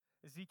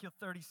Ezekiel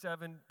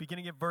 37,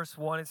 beginning at verse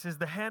 1, it says,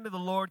 "The hand of the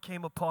Lord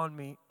came upon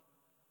me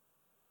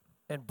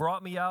and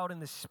brought me out in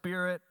the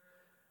spirit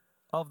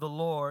of the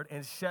Lord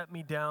and set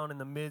me down in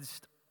the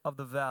midst of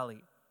the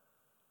valley,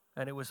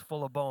 and it was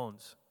full of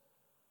bones.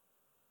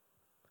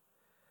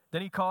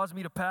 Then he caused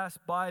me to pass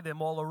by them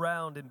all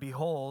around, and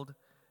behold,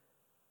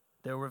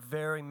 there were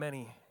very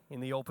many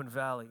in the open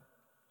valley,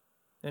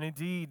 and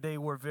indeed they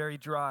were very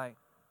dry.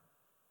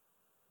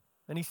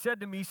 And he said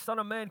to me, Son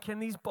of man, can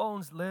these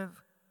bones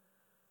live?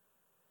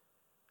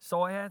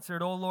 So I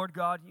answered, O Lord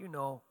God, you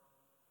know.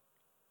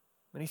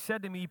 And he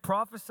said to me,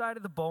 Prophesy to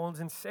the bones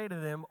and say to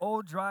them,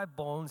 O dry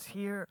bones,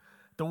 hear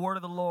the word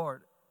of the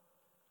Lord.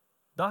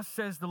 Thus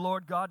says the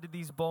Lord God to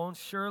these bones,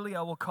 Surely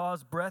I will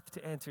cause breath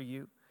to enter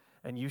you,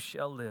 and you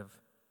shall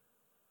live.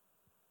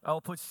 I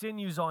will put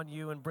sinews on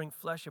you and bring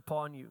flesh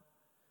upon you,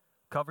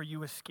 cover you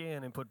with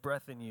skin and put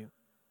breath in you,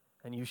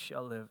 and you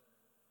shall live.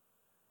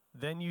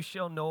 Then you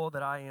shall know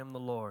that I am the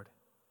Lord.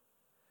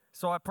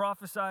 So I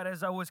prophesied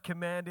as I was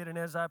commanded, and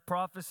as I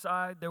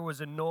prophesied, there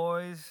was a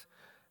noise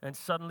and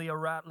suddenly a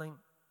rattling,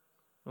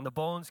 and the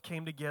bones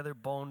came together,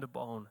 bone to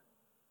bone.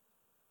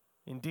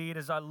 Indeed,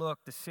 as I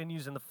looked, the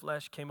sinews and the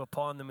flesh came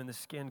upon them, and the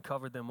skin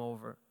covered them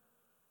over,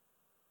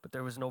 but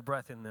there was no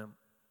breath in them.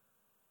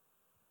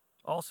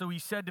 Also he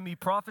said to me,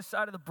 Prophesy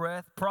to the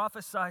breath,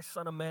 prophesy,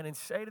 Son of man, and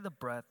say to the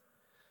breath,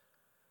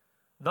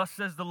 Thus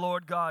says the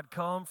Lord God,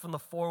 Come from the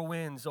four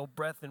winds, O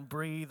breath, and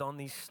breathe on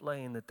these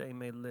slain, that they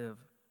may live.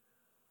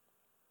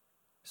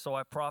 So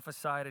I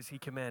prophesied as he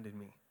commanded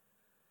me.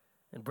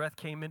 And breath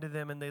came into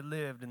them, and they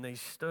lived, and they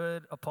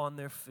stood upon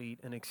their feet,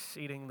 an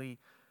exceedingly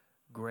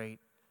great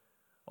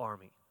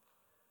army.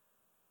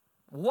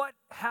 What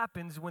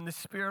happens when the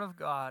Spirit of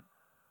God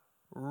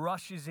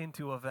rushes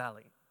into a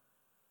valley?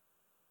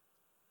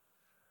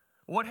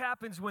 What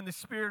happens when the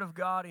Spirit of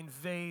God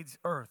invades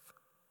earth?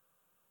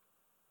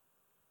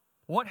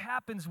 What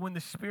happens when the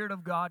Spirit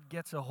of God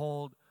gets a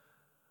hold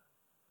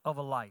of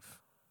a life?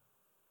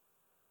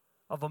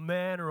 Of a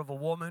man or of a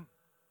woman,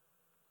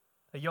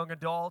 a young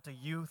adult, a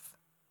youth,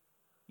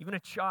 even a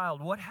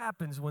child. What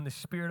happens when the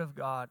Spirit of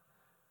God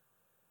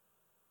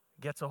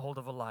gets a hold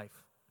of a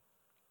life?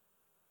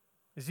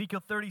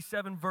 Ezekiel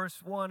 37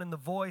 verse 1, in the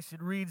voice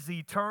it reads, The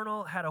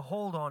Eternal had a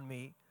hold on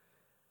me,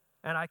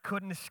 and I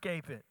couldn't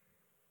escape it.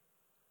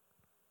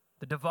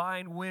 The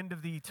divine wind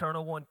of the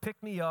Eternal One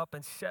picked me up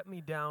and set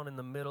me down in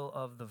the middle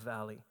of the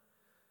valley.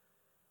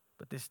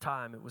 But this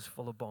time it was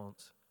full of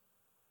bones.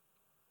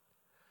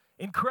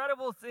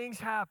 Incredible things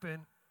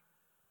happen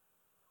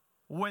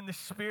when the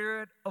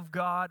Spirit of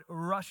God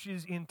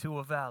rushes into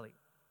a valley.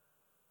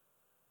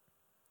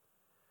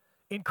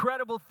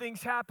 Incredible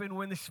things happen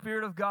when the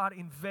Spirit of God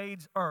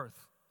invades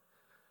earth.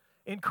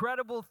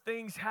 Incredible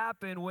things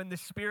happen when the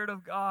Spirit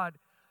of God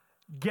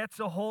gets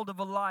a hold of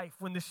a life,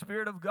 when the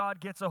Spirit of God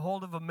gets a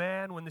hold of a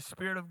man, when the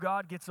Spirit of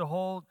God gets a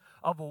hold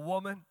of a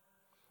woman,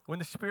 when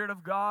the Spirit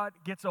of God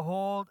gets a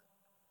hold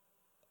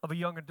of a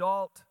young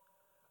adult,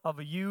 of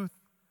a youth,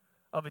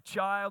 of a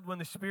child, when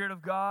the Spirit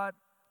of God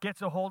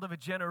gets a hold of a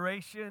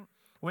generation,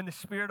 when the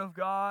Spirit of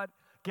God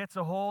gets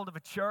a hold of a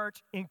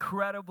church,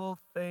 incredible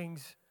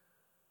things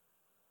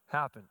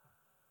happen.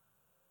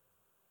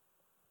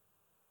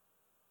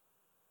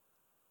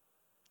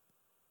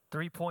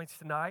 Three points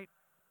tonight.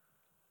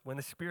 When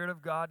the Spirit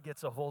of God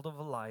gets a hold of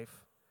a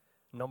life,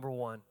 number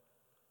one,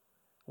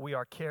 we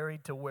are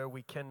carried to where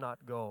we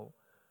cannot go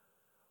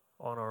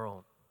on our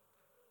own.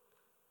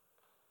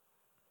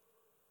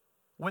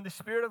 When the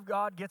Spirit of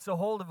God gets a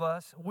hold of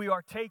us, we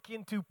are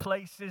taken to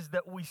places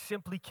that we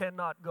simply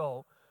cannot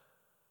go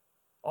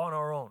on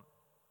our own.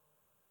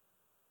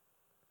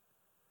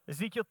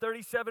 Ezekiel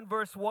 37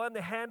 verse 1,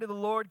 the hand of the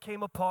Lord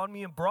came upon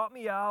me and brought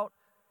me out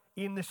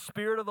in the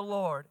Spirit of the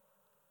Lord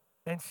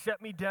and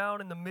set me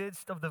down in the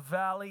midst of the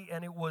valley,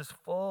 and it was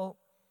full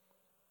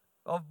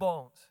of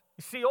bones.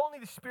 You see, only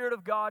the Spirit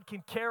of God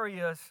can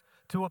carry us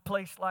to a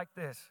place like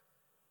this.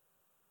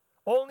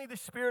 Only the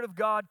Spirit of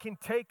God can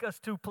take us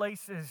to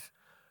places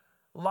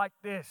like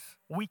this.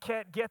 We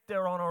can't get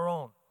there on our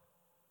own.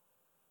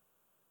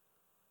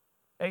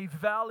 A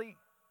valley,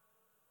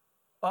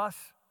 us,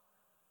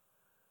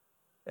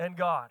 and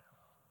God.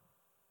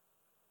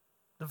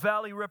 The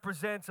valley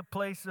represents a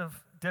place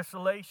of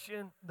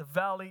desolation. The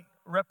valley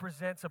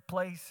represents a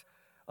place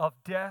of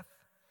death.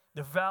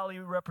 The valley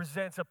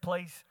represents a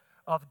place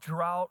of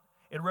drought.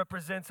 It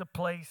represents a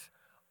place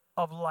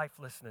of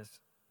lifelessness.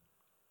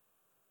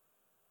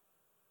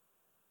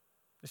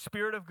 The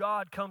Spirit of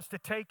God comes to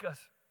take us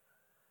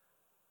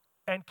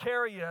and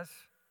carry us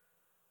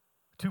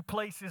to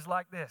places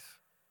like this.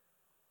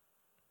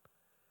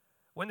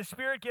 When the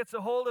Spirit gets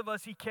a hold of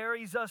us, He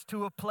carries us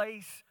to a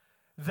place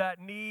that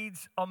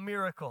needs a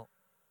miracle,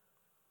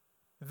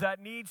 that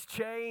needs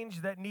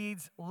change, that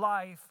needs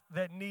life,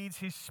 that needs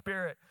His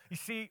Spirit. You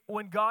see,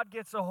 when God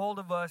gets a hold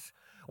of us,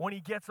 when He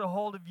gets a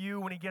hold of you,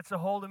 when He gets a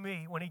hold of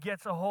me, when He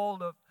gets a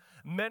hold of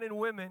men and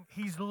women,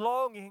 He's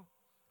longing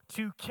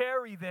to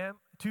carry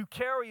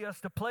us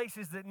to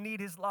places that need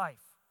His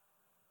life,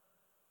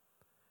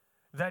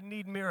 that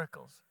need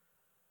miracles,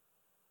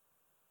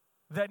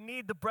 that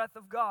need the breath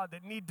of God,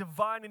 that need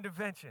divine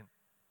intervention.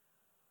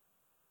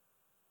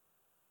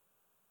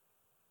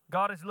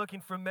 God is looking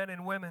for men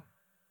and women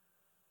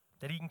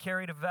that He can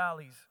carry to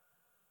valleys,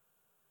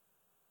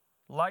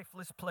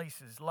 lifeless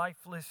places,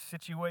 lifeless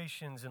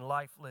situations, and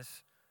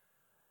lifeless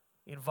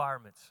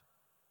environments.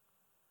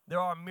 There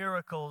are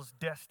miracles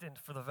destined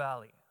for the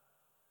valley.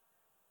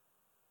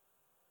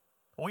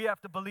 We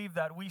have to believe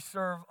that we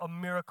serve a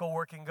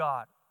miracle-working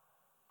God.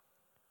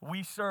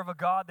 We serve a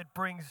God that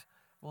brings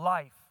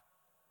life.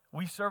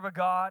 We serve a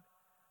God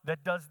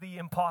that does the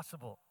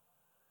impossible.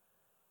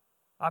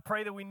 I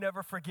pray that we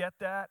never forget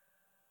that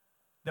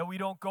we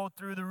don't go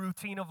through the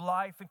routine of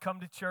life and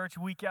come to church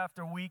week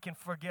after week and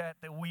forget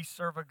that we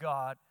serve a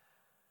God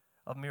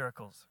of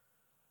miracles,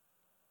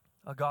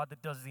 a God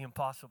that does the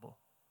impossible.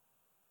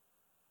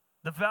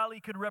 The valley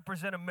could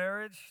represent a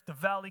marriage. The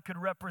valley could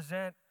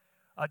represent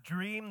a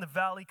dream. The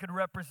valley could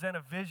represent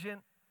a vision.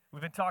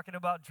 We've been talking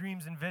about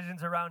dreams and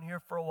visions around here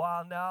for a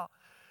while now.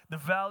 The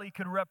valley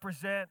could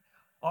represent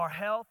our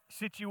health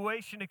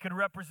situation. It could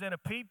represent a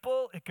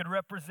people. It could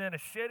represent a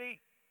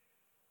city.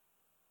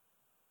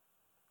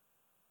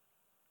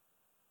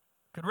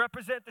 It could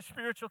represent the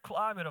spiritual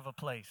climate of a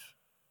place.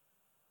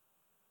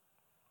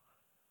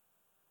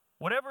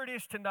 Whatever it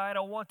is tonight,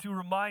 I want to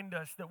remind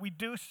us that we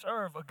do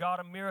serve a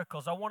God of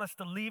miracles. I want us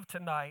to leave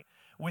tonight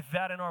with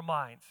that in our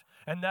minds,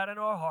 and that in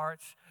our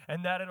hearts,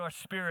 and that in our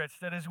spirits,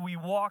 that as we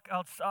walk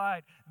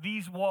outside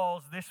these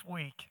walls this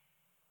week,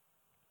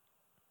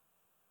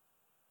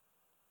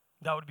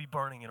 that would be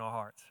burning in our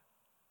hearts.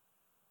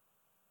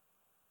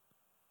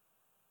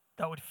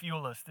 That would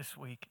fuel us this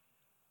week.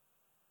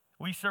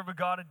 We serve a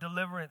God of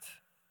deliverance,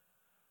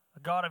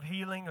 a God of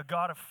healing, a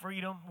God of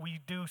freedom.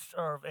 We do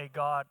serve a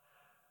God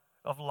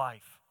of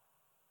life.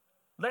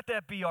 Let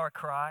that be our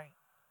cry.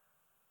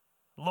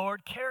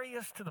 Lord, carry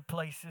us to the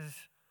places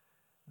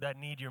that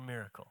need your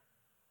miracle.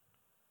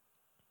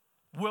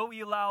 Will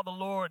we allow the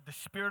Lord, the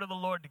Spirit of the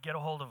Lord, to get a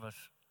hold of us?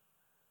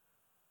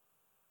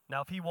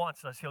 Now, if He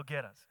wants us, He'll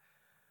get us.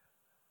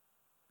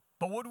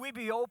 But would we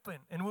be open,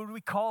 and would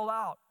we call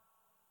out,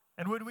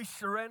 and would we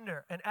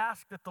surrender and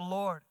ask that the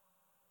Lord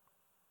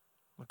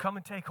would come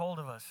and take hold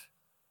of us,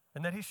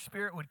 and that His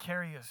Spirit would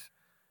carry us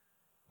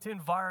to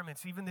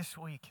environments, even this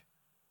week,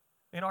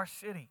 in our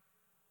city,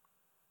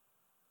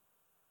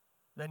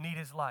 that need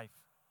His life.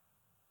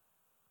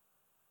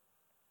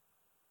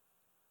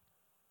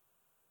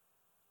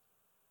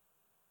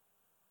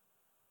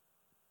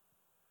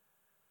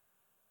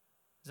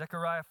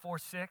 Zechariah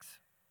 4:6.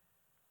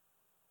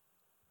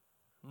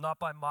 Not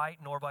by might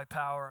nor by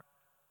power,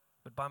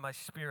 but by my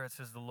Spirit,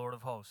 says the Lord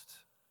of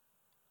hosts.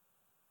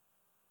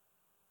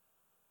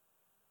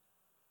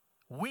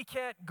 We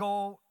can't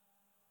go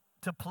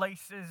to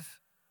places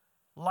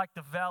like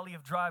the valley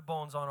of dry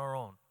bones on our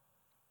own.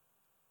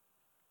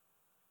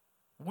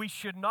 We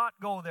should not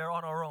go there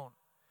on our own.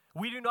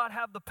 We do not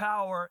have the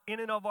power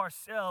in and of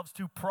ourselves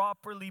to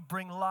properly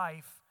bring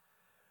life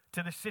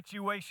to the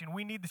situation.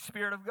 We need the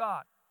Spirit of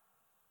God.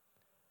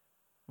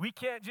 We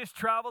can't just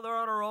travel there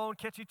on our own,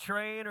 catch a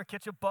train or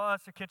catch a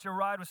bus or catch a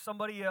ride with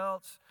somebody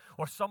else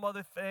or some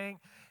other thing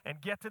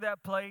and get to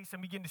that place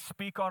and begin to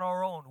speak on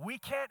our own. We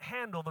can't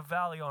handle the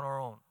valley on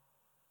our own.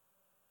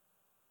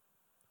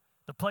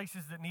 The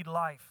places that need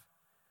life,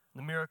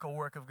 the miracle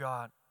work of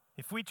God.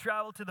 If we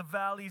travel to the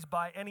valleys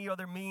by any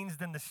other means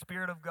than the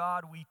Spirit of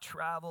God, we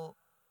travel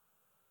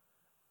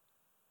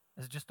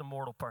as just a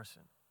mortal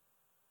person.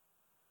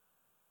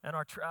 And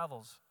our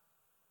travels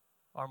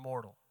are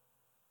mortal.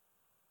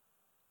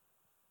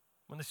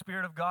 When the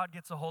Spirit of God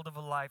gets a hold of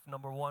a life,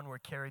 number one, we're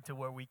carried to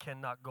where we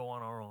cannot go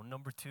on our own.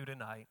 Number two,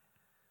 tonight,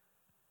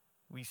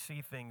 we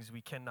see things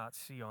we cannot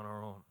see on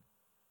our own.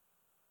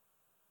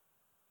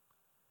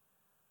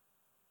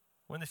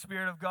 When the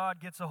Spirit of God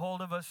gets a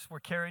hold of us, we're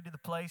carried to the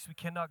place we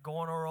cannot go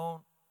on our own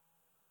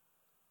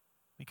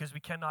because we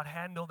cannot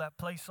handle that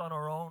place on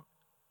our own.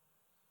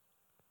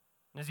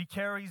 And as He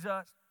carries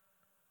us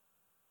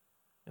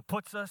and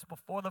puts us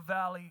before the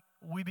valley,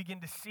 we begin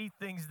to see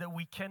things that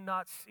we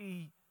cannot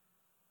see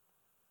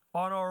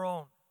on our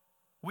own.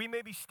 We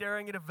may be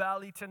staring at a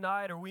valley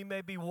tonight, or we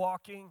may be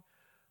walking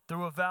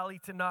through a valley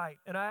tonight.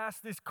 And I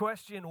ask this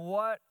question,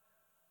 what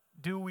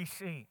do we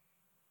see?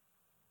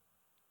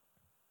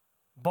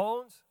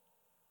 Bones?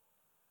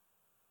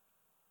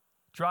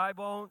 Dry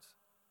bones?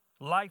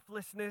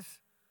 Lifelessness?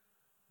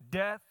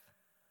 Death?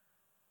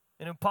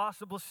 An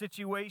impossible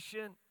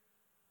situation?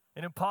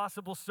 An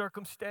impossible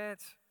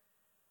circumstance?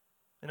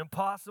 An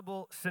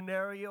impossible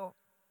scenario?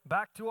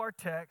 Back to our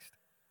text.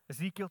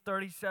 Ezekiel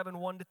 37,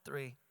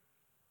 1-3.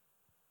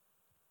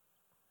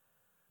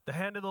 The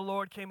hand of the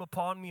Lord came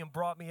upon me and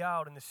brought me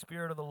out in the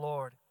Spirit of the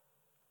Lord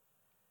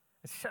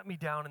and set me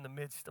down in the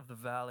midst of the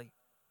valley,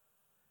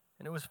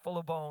 and it was full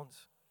of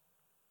bones.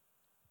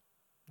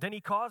 Then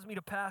He caused me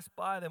to pass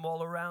by them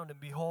all around, and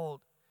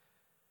behold,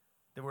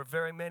 there were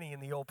very many in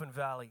the open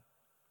valley,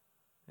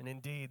 and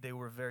indeed they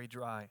were very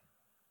dry.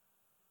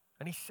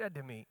 And He said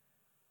to me,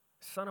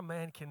 Son of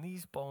man, can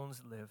these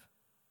bones live?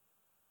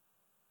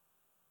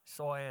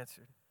 So I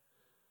answered,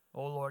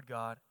 O Lord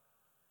God,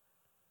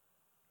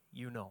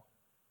 you know.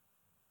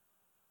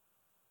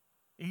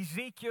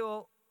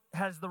 Ezekiel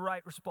has the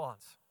right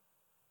response.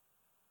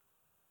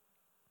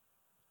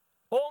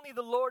 Only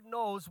the Lord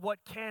knows what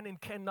can and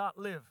cannot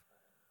live.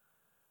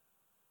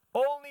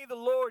 Only the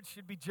Lord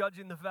should be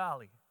judging the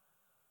valley.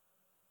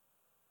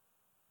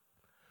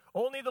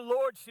 Only the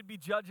Lord should be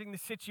judging the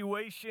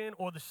situation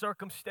or the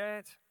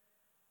circumstance.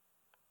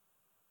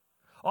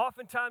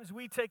 Oftentimes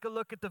we take a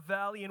look at the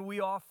valley and we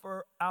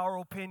offer our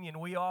opinion.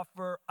 We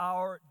offer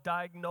our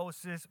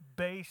diagnosis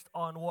based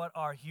on what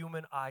our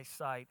human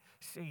eyesight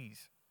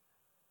sees.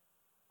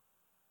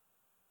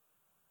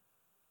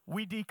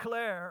 We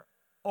declare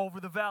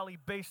over the valley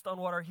based on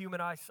what our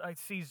human eyesight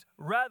sees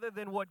rather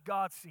than what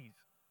God sees.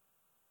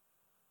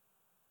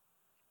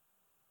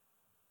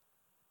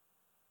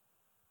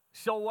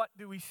 So what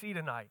do we see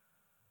tonight?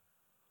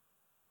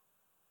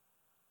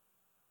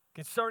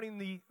 Concerning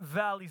the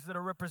valleys that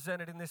are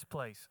represented in this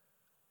place.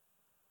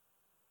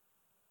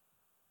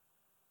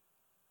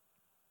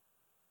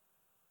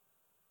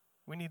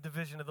 We need the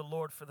vision of the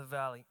Lord for the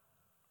valley.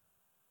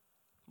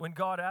 When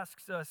God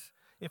asks us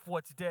if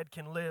what's dead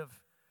can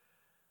live,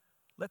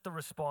 let the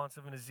response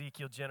of an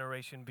Ezekiel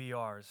generation be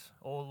ours.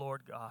 Oh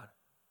Lord God,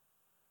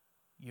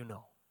 you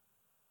know.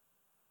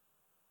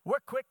 We're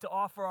quick to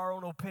offer our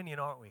own opinion,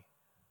 aren't we?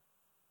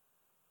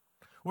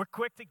 We're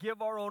quick to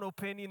give our own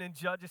opinion and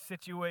judge a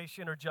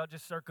situation or judge a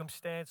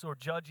circumstance or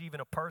judge even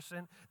a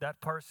person. That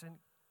person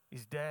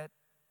is dead.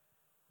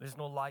 There's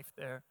no life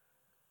there.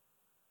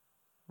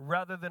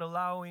 Rather than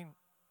allowing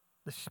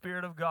the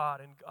Spirit of God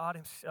and God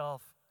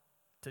Himself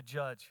to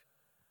judge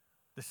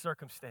the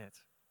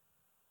circumstance.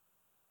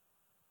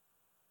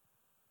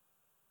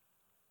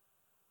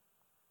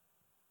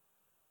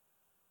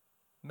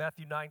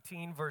 Matthew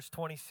 19, verse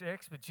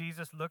 26, but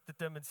Jesus looked at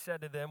them and said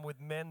to them, with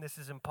men this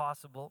is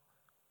impossible,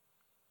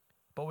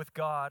 but with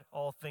God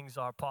all things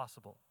are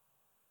possible.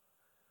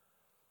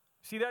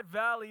 See, that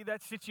valley,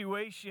 that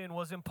situation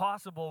was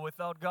impossible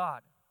without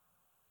God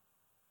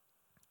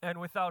and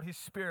without His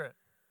Spirit.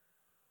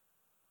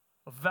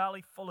 A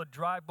valley full of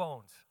dry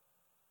bones,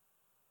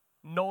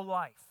 no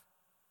life.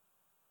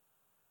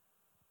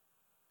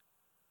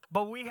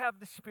 But we have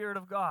the Spirit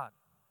of God.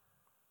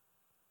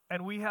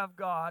 And we have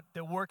God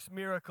that works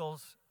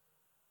miracles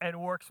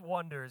and works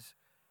wonders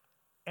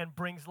and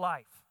brings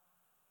life.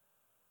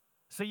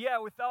 So yeah,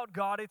 without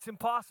God, it's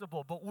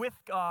impossible. But with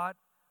God,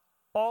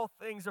 all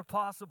things are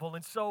possible.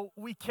 And so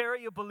we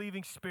carry a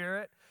believing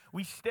spirit.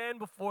 We stand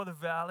before the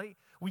valley.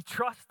 We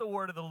trust the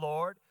word of the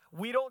Lord.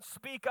 We don't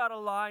speak out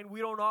of line. We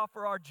don't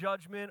offer our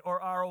judgment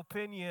or our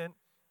opinion.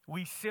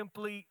 We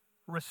simply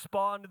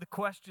respond to the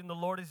question the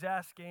Lord is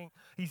asking.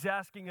 He's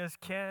asking us,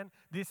 can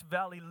this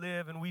valley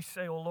live? And we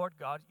say, oh Lord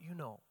God, you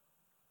know.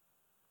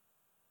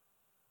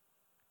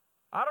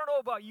 I don't know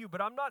about you,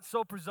 but I'm not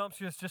so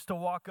presumptuous just to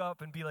walk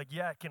up and be like,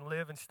 yeah, it can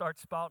live, and start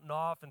spouting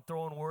off and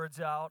throwing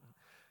words out.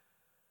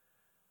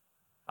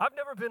 I've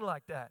never been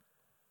like that.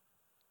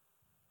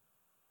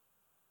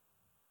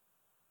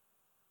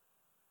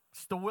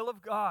 It's the will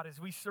of God as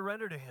we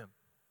surrender to Him.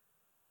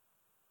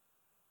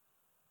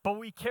 But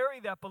we carry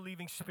that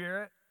believing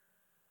spirit,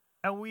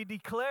 and we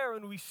declare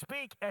and we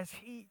speak as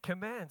He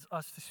commands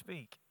us to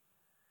speak.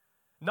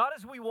 Not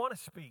as we want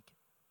to speak.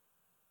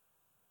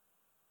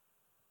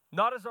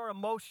 Not as our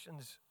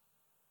emotions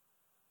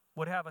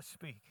would have us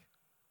speak.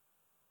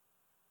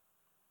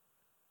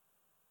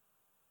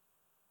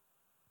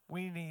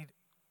 We need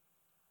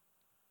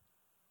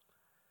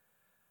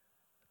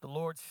the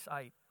Lord's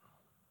sight.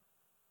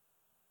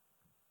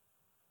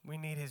 We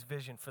need His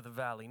vision for the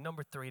valley.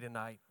 Number 3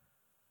 tonight.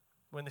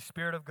 When the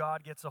Spirit of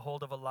God gets a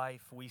hold of a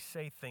life, we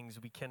say things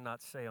we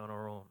cannot say on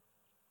our own.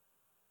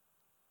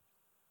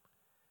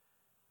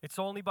 It's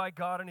only by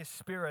God and His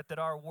Spirit that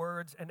our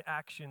words and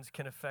actions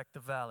can affect the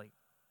valley.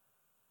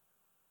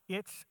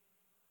 It's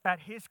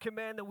at His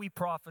command that we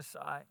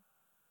prophesy.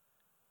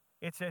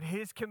 It's at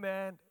His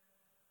command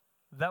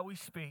that we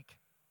speak.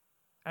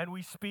 And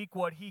we speak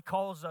what He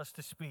calls us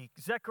to speak.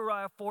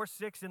 Zechariah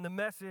 4:6 in the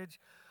Message,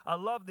 I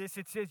love this.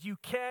 It says, you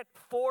can't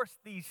force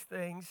these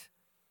things.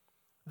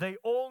 They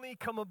only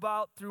come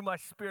about through my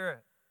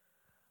Spirit.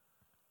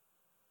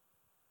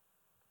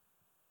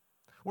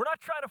 We're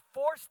not trying to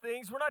force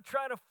things. We're not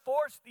trying to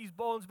force these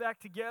bones back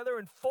together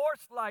and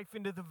force life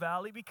into the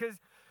valley, because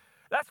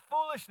that's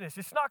foolishness.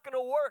 It's not going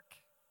to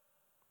work.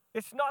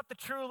 It's not the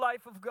true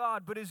life of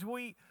God. But as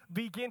we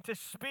begin to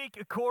speak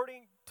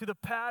according to the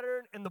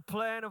pattern and the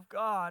plan of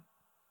God,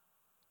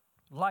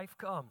 life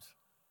comes.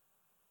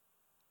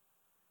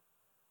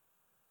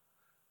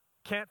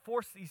 Can't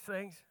force these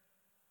things.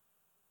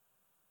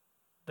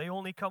 They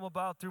only come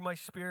about through my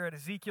Spirit.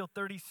 Ezekiel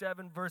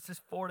 37 verses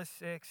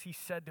 4-6, He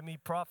said to me,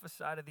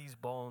 prophesy to these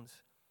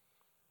bones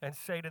and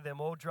say to them,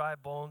 O dry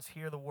bones,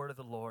 hear the word of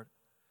the Lord.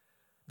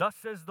 Thus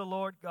says the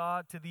Lord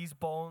God to these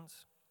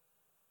bones,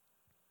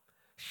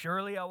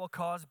 surely I will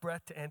cause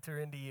breath to enter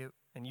into you,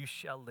 and you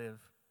shall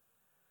live.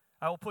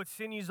 I will put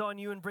sinews on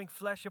you and bring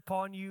flesh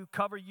upon you,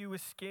 cover you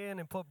with skin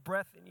and put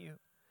breath in you,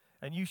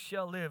 and you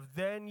shall live.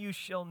 Then you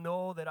shall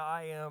know that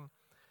I am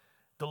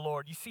the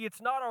Lord. You see,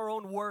 it's not our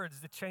own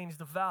words that change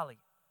the valley.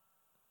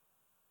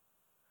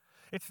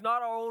 It's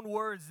not our own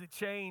words that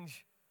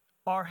change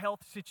our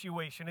health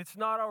situation. It's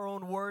not our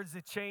own words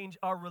that change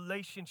our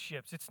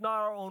relationships. It's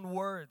not our own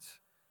words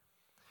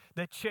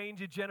that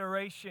change a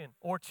generation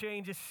or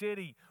change a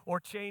city or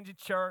change a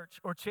church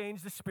or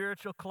change the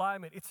spiritual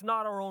climate. It's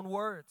not our own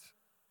words.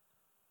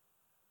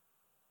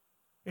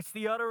 It's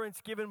the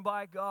utterance given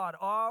by God.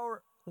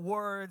 Our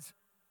words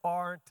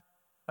aren't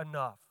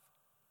enough.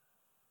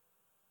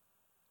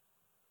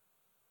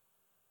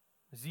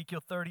 Ezekiel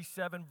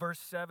 37, verse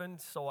 7,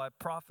 so I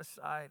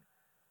prophesied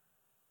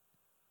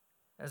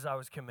as I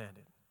was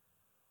commanded.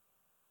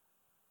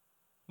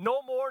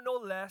 No more, no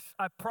less.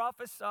 I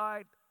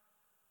prophesied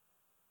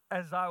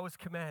as I was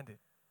commanded.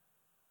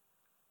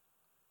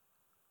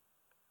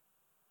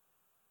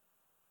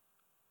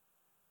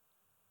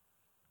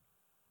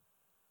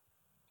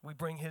 We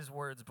bring his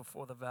words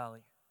before the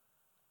valley.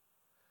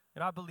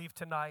 And I believe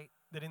tonight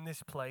that in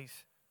this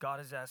place, God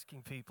is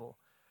asking people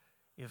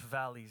if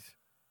valleys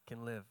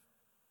can live.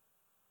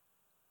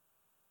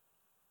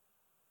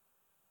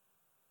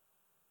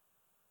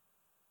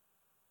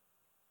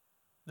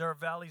 There are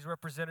valleys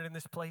represented in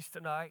this place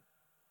tonight.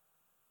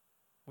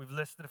 We've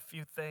listed a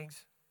few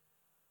things,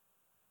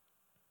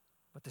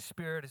 but the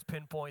Spirit is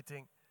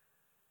pinpointing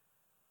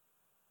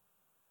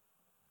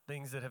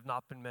things that have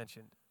not been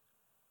mentioned.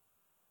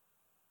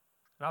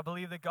 And I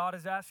believe that God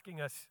is asking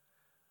us,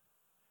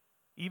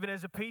 even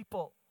as a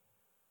people,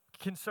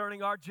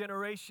 concerning our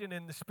generation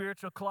and the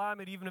spiritual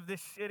climate, even of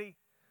this city,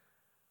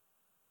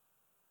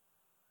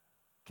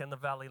 can the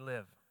valley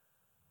live?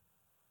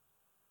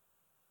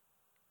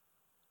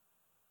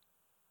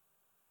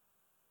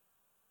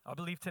 I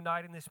believe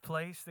tonight in this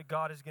place that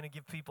God is going to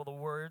give people the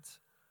words,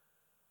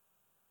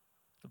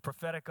 the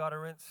prophetic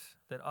utterance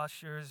that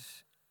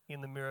ushers in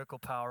the miracle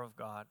power of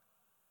God.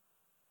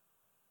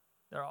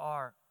 There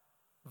are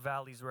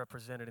valleys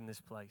represented in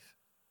this place.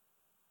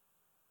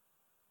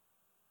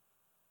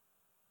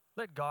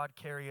 Let God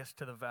carry us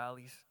to the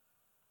valleys.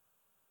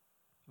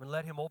 And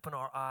let him open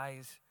our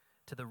eyes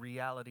to the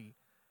reality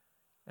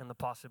and the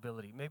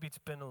possibility. Maybe it's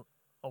been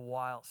a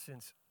while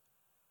since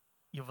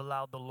you've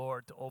allowed the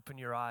Lord to open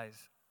your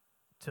eyes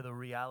to the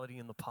reality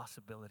and the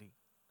possibility.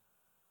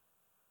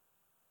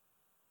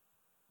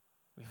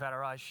 We've had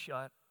our eyes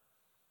shut,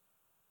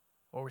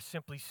 or we're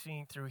simply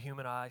seeing through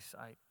human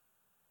eyesight.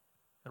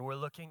 And we're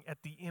looking at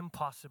the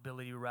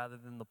impossibility rather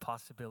than the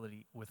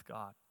possibility with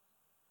God.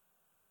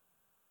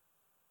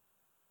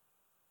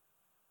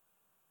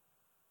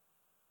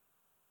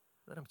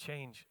 Let him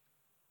change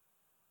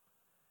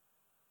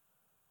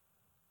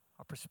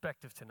our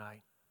perspective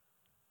tonight.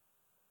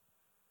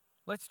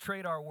 Let's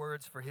trade our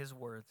words for his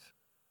words.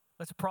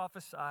 Let's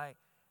prophesy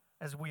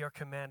as we are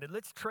commanded.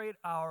 Let's trade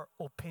our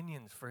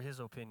opinions for his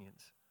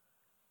opinions.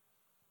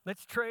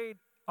 Let's trade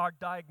our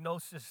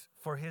diagnosis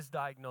for his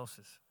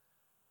diagnosis.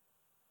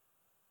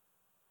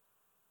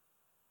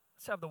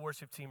 Let's have the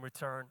worship team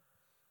return.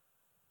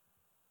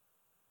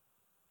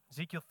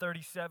 Ezekiel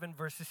 37,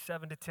 verses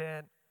 7 to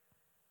 10.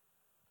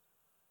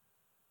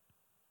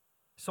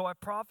 So I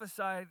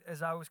prophesied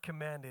as I was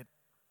commanded.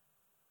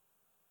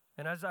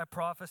 And as I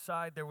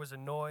prophesied, there was a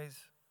noise,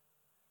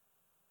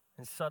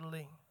 and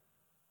suddenly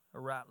a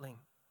rattling.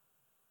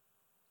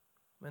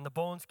 And the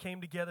bones came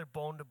together,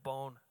 bone to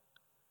bone.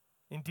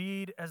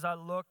 Indeed, as I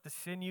looked, the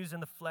sinews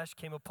and the flesh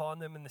came upon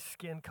them, and the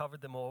skin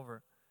covered them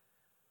over.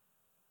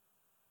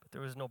 But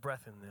there was no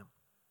breath in them.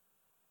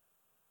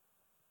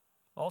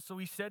 Also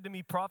he said to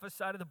me,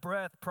 prophesy to the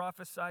breath,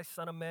 prophesy,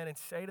 son of man, and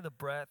say to the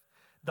breath,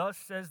 thus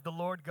says the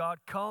Lord God,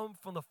 come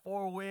from the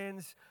four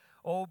winds,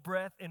 O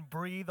breath, and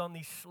breathe on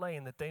these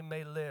slain, that they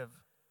may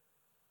live.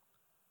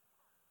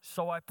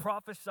 So I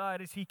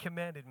prophesied as he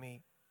commanded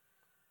me,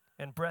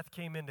 and breath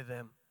came into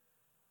them,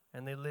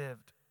 and they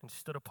lived and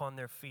stood upon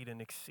their feet,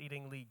 an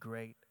exceedingly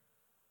great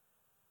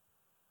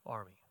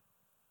army.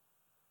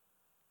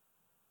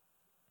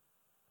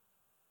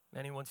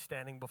 Anyone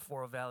standing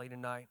before a valley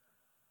tonight?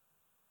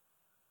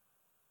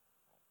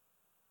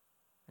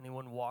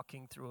 Anyone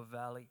walking through a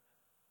valley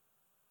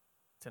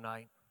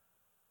tonight?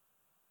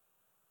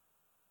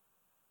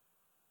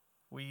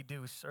 We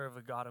do serve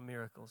a God of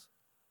miracles.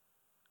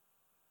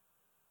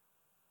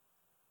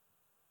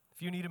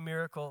 If you need a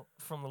miracle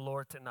from the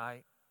Lord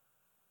tonight,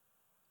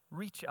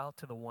 reach out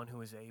to the one who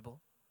is able.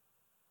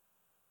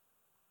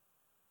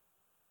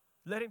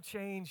 Let him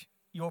change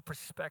your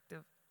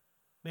perspective.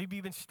 Maybe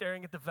you've been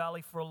staring at the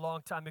valley for a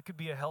long time. It could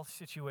be a health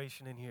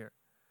situation in here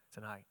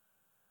tonight.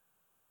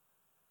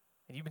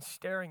 And you've been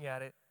staring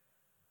at it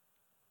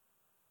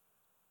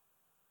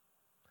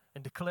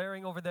and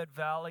declaring over that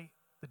valley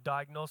the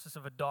diagnosis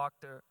of a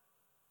doctor,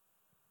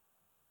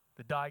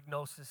 the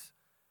diagnosis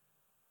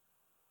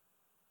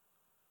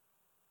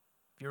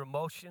of your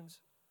emotions.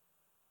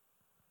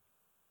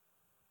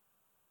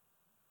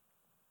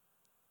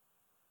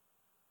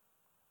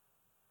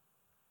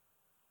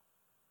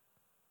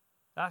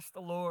 Ask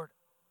the Lord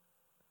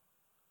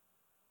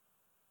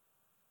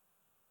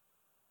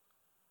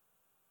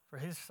for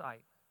his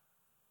sight.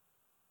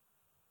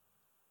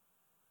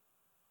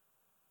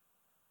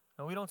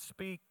 And we don't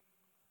speak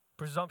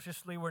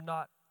presumptuously. We're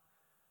not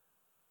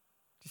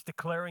just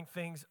declaring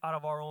things out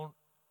of our own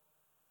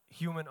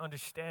human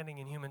understanding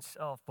and human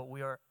self, but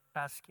we are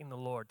asking the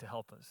Lord to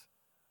help us.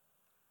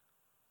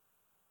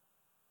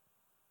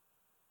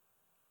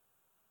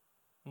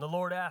 And the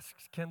Lord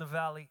asks, can the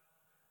valley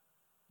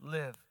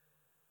live?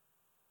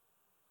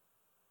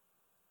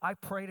 I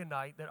pray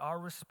tonight that our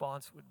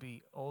response would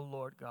be, oh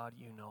Lord God,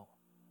 you know.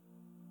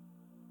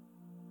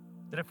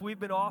 That if we've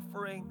been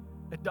offering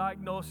a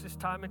diagnosis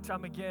time and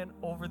time again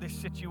over this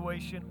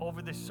situation,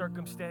 over this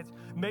circumstance,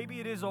 maybe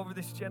it is over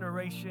this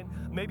generation,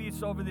 maybe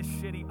it's over this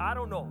city, I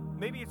don't know.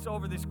 Maybe it's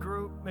over this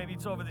group, maybe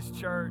it's over this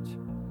church,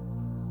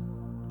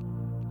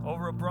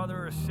 over a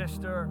brother or a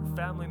sister,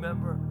 family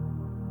member.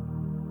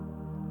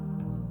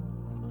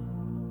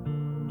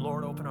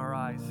 Lord, open our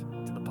eyes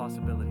to the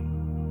possibility.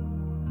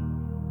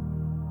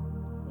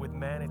 With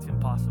man, it's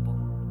impossible,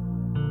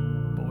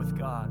 but with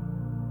God,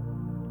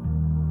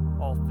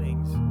 all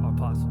things are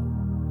possible.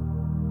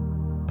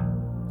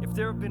 If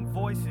there have been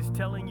voices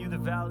telling you the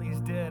valley is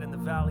dead and the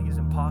valley is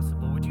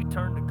impossible, would you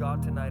turn to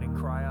God tonight and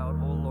cry out,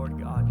 oh Lord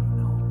God, you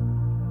know.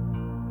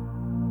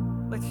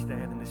 Let's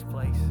stand in this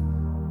place.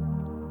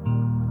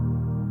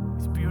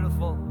 It's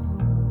beautiful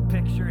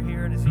picture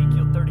here in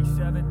Ezekiel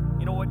 37.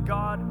 You know what?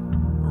 God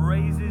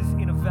raises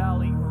in a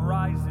valley,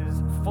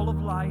 rises full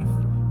of life,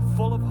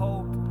 full of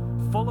hope,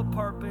 full of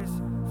purpose,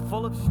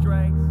 full of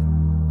strength,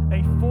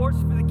 a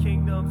force for the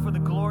kingdom, for the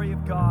glory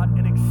of God,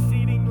 an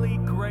exceedingly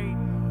great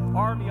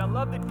army. I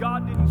love that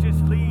God didn't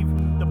just leave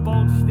the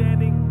bones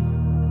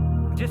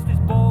standing, just as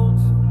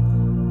bones,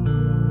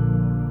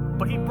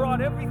 but he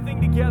brought everything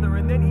together,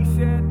 and then he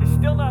said, it's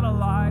still not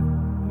alive,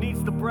 it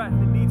needs the breath,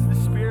 it needs the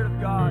Spirit of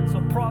God.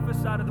 So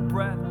prophesy to the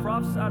breath,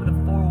 prophesy to the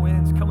four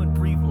winds, come and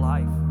breathe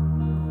life.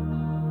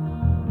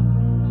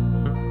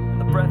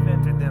 And the breath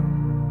entered them.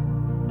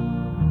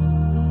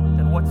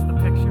 And what's the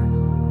picture?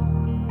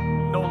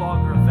 No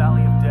longer a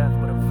valley of death,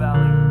 but a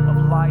valley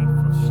of life,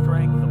 of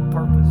strength, of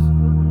purpose.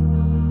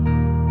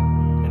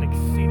 An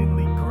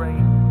exceedingly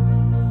great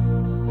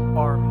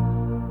army.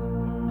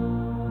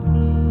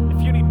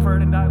 If you need prayer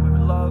tonight, we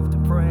would love to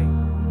pray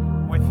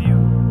with you.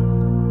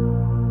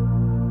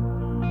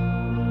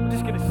 We're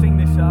just going to sing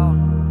this out.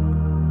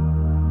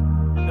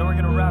 Then we're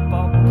going to wrap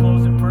up. We'll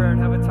close in prayer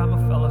and have a time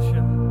of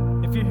fellowship.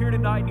 If you're here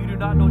tonight and you do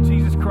not know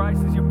Jesus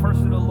Christ as your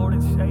personal Lord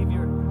and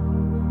Savior,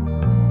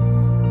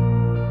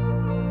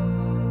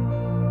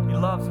 He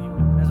loves you,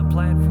 has a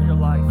plan for your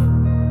life.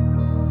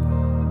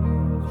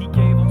 He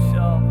gave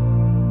Himself.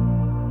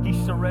 He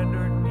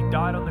surrendered. He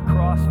died on the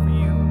cross for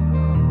you.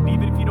 And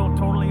even if you don't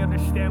totally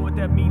understand what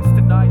that means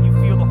tonight, you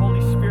feel the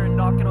Holy Spirit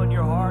knocking on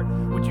your heart,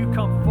 would you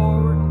come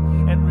forward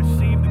and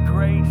receive the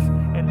grace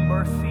and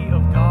mercy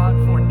of God,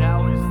 for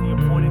now